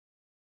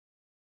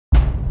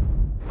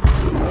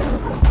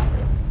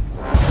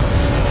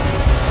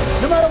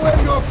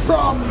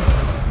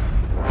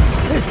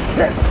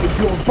death is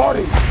your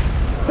body.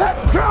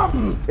 That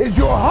drum is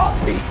your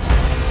heartbeat.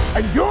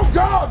 And your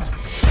God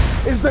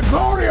is the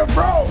glory of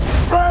Rome.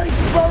 Praise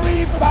for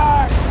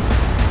impact.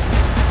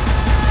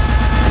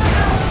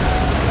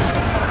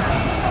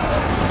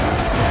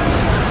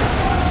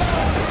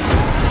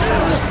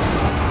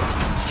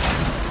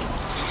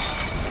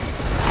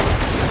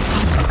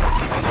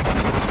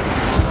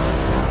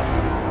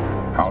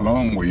 How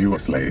long were you a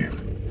slave?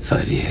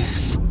 5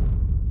 years.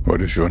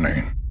 What is your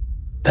name?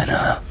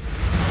 Ben-Hur.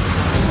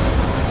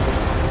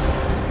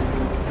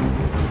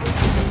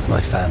 My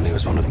family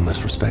was one of the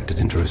most respected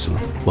in Jerusalem.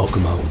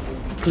 Welcome home.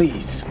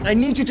 Please, I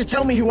need you to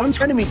tell me who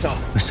Ant's enemies are.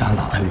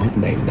 Messala, I won't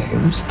name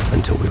names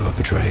until we were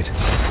betrayed.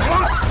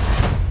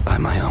 By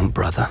my own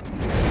brother.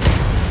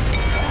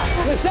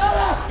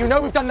 Messala! You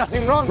know we've done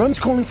nothing wrong. Rome's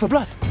calling for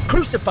blood.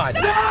 Crucify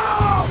them.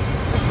 No!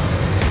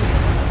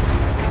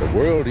 The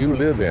world you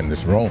live in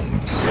is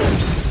Rome's.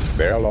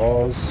 Their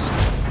laws,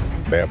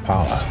 their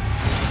power.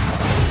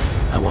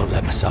 I won't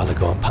let Messala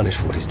go unpunished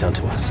for what he's done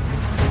to us.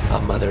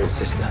 Our mother and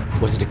sister.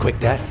 Was it a quick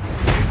death?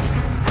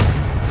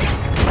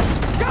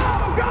 Go,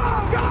 go,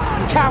 go!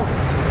 Coward!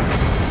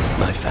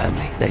 My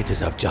family, they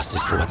deserve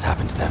justice for what's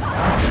happened to them.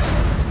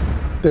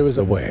 There is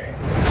a way.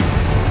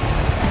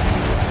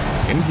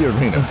 In the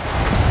arena,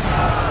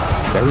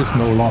 there is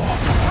no law.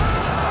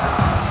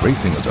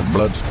 Racing is a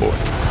blood sport.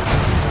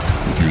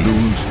 If you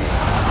lose,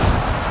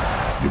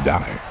 you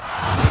die.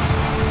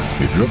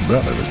 If your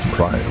brother is the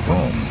pride of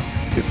Rome,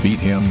 defeat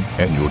him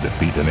and you'll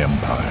defeat an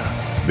empire.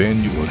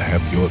 Then you will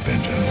have your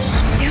vengeance.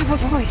 You have a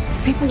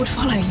voice. People would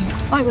follow you.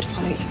 I would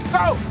follow you.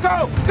 Go,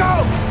 go,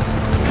 go!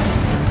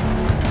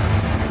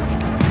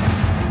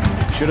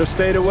 Should have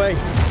stayed away.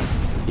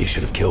 You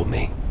should have killed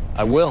me.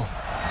 I will.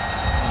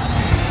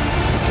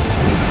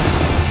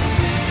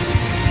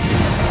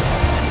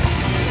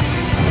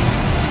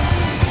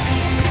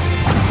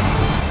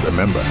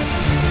 Remember,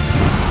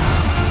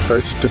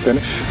 first to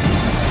finish,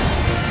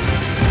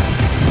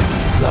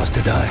 Last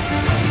to die.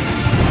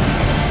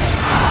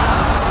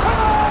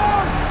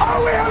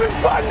 Are we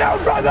having fun now,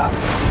 brother?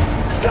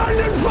 Stand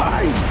and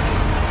fight!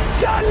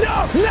 Stand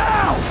up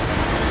now!